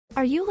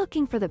Are you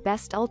looking for the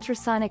best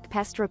ultrasonic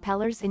pest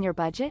repellers in your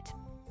budget?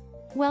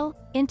 Well,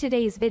 in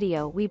today's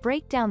video we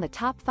break down the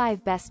top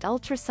 5 best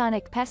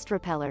ultrasonic pest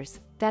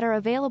repellers that are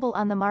available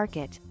on the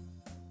market.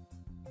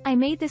 I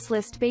made this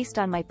list based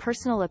on my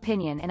personal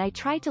opinion and I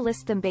tried to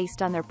list them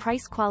based on their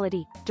price,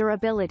 quality,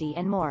 durability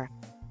and more.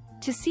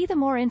 To see the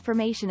more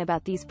information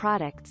about these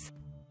products,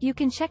 you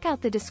can check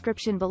out the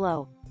description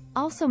below.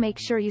 Also make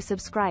sure you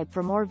subscribe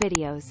for more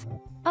videos.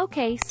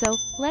 Okay, so,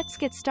 let's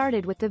get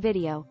started with the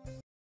video.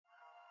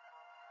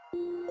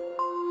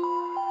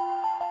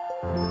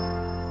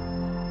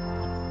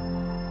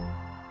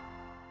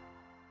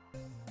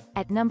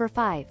 At number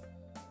 5.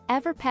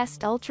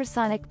 Everpest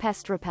Ultrasonic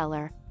Pest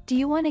Repeller. Do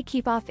you want to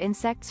keep off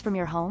insects from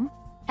your home?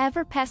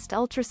 Everpest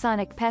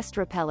Ultrasonic Pest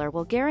Repeller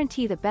will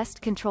guarantee the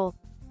best control.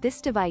 This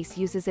device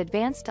uses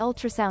advanced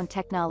ultrasound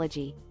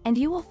technology, and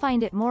you will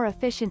find it more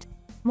efficient.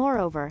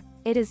 Moreover,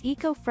 it is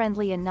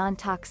eco-friendly and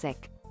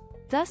non-toxic,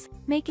 thus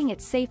making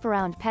it safe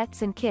around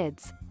pets and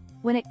kids.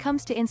 When it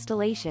comes to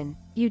installation,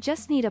 you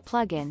just need a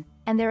plug-in,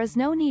 and there is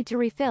no need to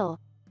refill.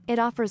 It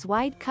offers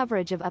wide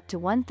coverage of up to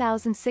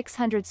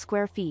 1,600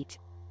 square feet,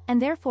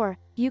 and therefore,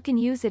 you can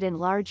use it in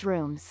large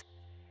rooms.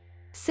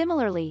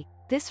 Similarly,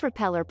 this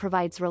repeller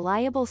provides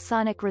reliable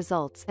sonic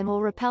results and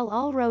will repel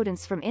all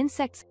rodents from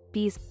insects,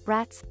 bees,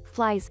 rats,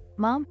 flies,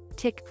 mom,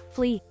 tick,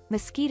 flea,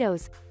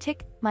 mosquitoes,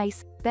 tick,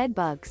 mice,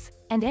 bedbugs,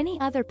 and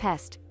any other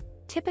pest.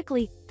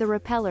 Typically, the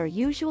repeller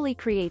usually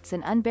creates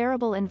an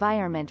unbearable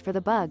environment for the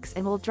bugs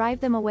and will drive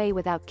them away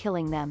without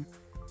killing them.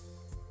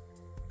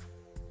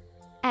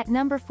 At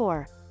number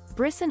 4.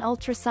 BRISON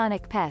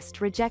Ultrasonic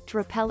Pest Reject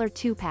Repeller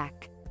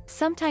 2-Pack.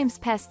 Sometimes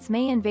pests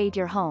may invade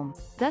your home,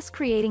 thus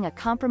creating a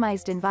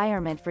compromised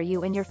environment for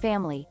you and your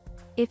family.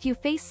 If you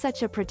face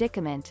such a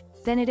predicament,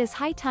 then it is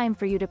high time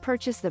for you to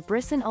purchase the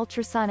BRISON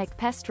Ultrasonic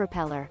Pest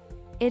Repeller.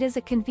 It is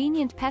a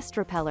convenient pest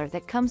repeller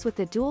that comes with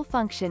the dual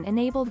function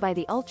enabled by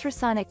the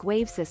ultrasonic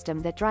wave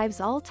system that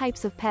drives all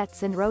types of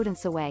pets and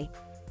rodents away.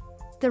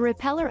 The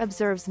repeller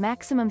observes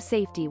maximum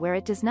safety where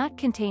it does not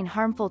contain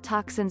harmful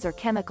toxins or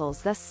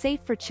chemicals, thus safe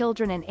for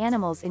children and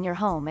animals in your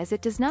home as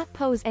it does not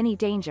pose any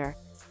danger.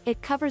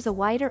 It covers a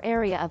wider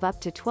area of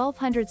up to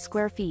 1,200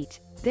 square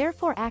feet,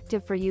 therefore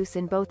active for use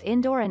in both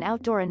indoor and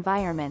outdoor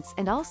environments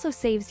and also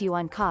saves you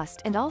on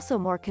cost and also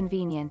more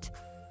convenient.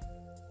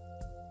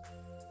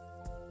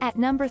 At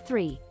number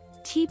 3.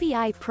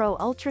 TBI Pro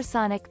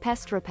Ultrasonic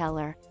Pest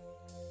Repeller.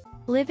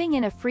 Living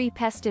in a free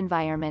pest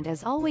environment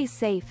is always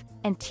safe,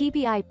 and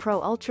TBI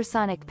Pro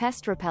Ultrasonic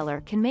Pest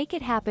Repeller can make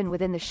it happen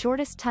within the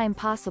shortest time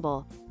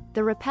possible.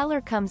 The repeller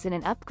comes in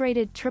an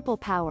upgraded triple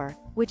power,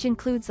 which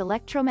includes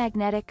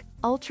electromagnetic,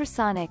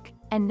 ultrasonic,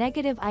 and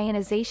negative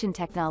ionization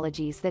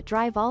technologies that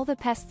drive all the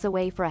pests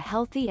away for a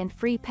healthy and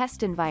free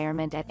pest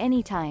environment at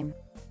any time.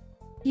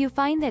 You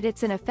find that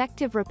it's an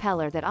effective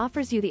repeller that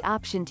offers you the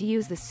option to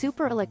use the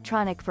super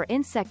electronic for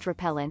insect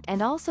repellent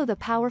and also the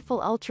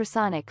powerful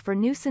ultrasonic for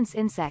nuisance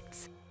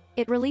insects.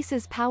 It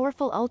releases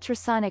powerful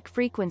ultrasonic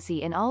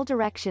frequency in all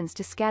directions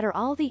to scatter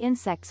all the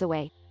insects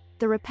away.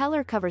 The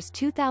repeller covers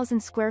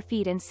 2,000 square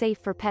feet and safe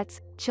for pets,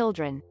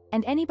 children,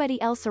 and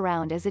anybody else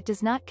around as it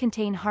does not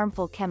contain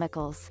harmful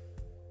chemicals.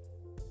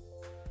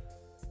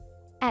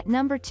 At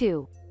number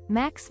 2.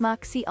 Max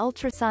Moxie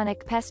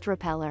Ultrasonic Pest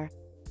Repeller.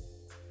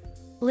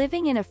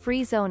 Living in a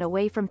free zone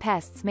away from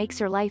pests makes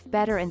your life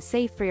better and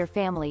safe for your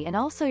family and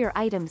also your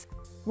items.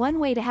 One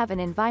way to have an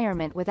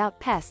environment without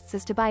pests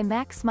is to buy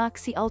Max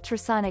Moxie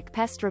Ultrasonic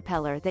Pest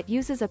Repeller that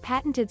uses a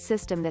patented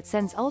system that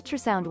sends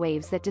ultrasound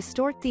waves that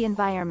distort the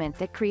environment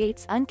that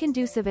creates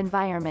unconducive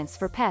environments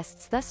for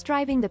pests, thus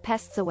driving the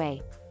pests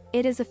away.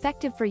 It is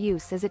effective for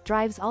use as it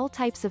drives all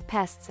types of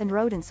pests and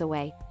rodents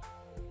away.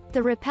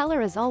 The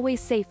repeller is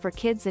always safe for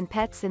kids and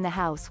pets in the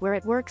house where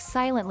it works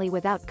silently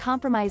without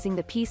compromising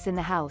the peace in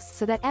the house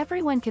so that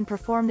everyone can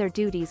perform their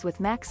duties with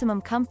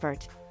maximum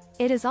comfort.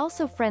 It is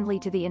also friendly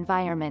to the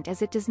environment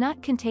as it does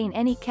not contain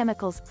any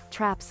chemicals,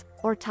 traps,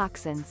 or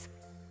toxins.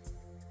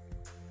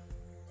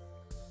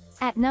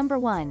 At number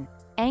 1.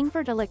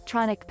 Angvert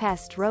Electronic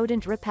Pest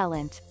Rodent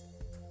Repellent.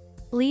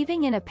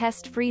 Living in a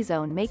pest-free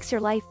zone makes your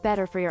life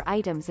better for your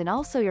items and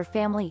also your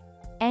family.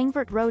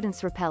 Angvert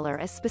Rodents Repeller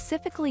is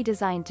specifically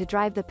designed to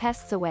drive the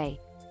pests away.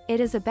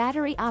 It is a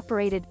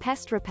battery-operated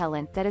pest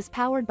repellent that is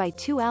powered by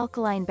 2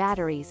 alkaline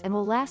batteries and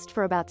will last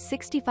for about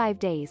 65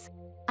 days.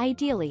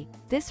 Ideally,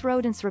 this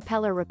rodents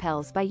repeller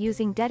repels by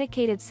using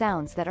dedicated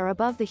sounds that are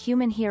above the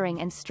human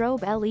hearing and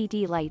strobe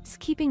LED lights,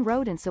 keeping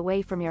rodents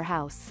away from your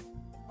house.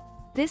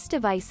 This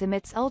device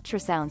emits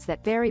ultrasounds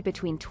that vary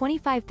between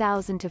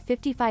 25,000 to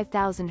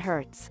 55,000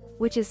 Hz,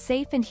 which is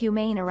safe and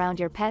humane around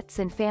your pets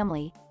and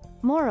family.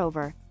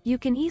 Moreover, you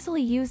can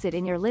easily use it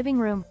in your living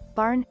room,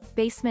 barn,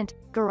 basement,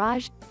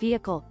 garage,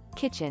 vehicle,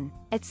 kitchen,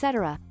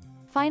 etc.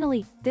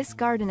 Finally, this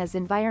garden is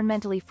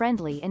environmentally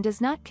friendly and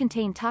does not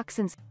contain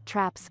toxins,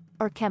 traps,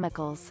 or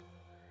chemicals.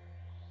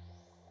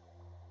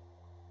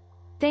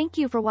 Thank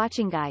you for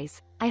watching, guys.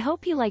 I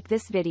hope you like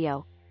this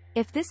video.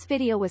 If this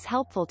video was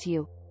helpful to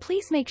you,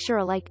 please make sure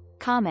to like,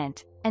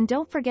 comment, and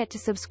don't forget to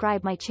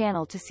subscribe my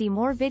channel to see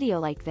more video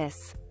like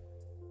this.